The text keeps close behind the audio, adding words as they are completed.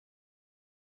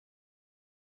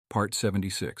Part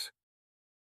 76.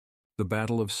 The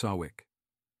Battle of Sawik.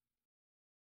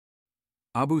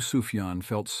 Abu Sufyan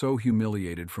felt so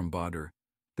humiliated from Badr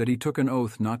that he took an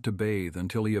oath not to bathe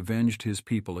until he avenged his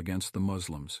people against the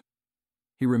Muslims.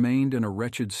 He remained in a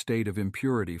wretched state of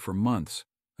impurity for months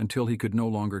until he could no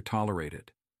longer tolerate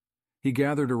it. He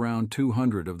gathered around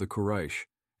 200 of the Quraysh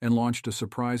and launched a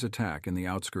surprise attack in the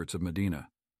outskirts of Medina.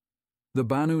 The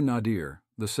Banu Nadir,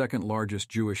 the second largest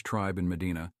Jewish tribe in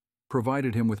Medina,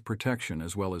 provided him with protection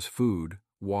as well as food,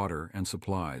 water, and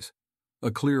supplies,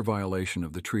 a clear violation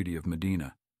of the Treaty of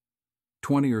Medina.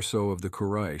 20 or so of the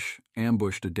Quraysh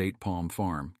ambushed a date palm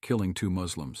farm, killing 2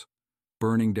 Muslims,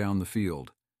 burning down the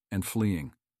field, and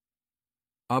fleeing.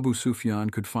 Abu Sufyan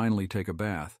could finally take a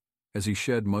bath as he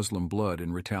shed Muslim blood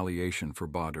in retaliation for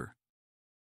Badr.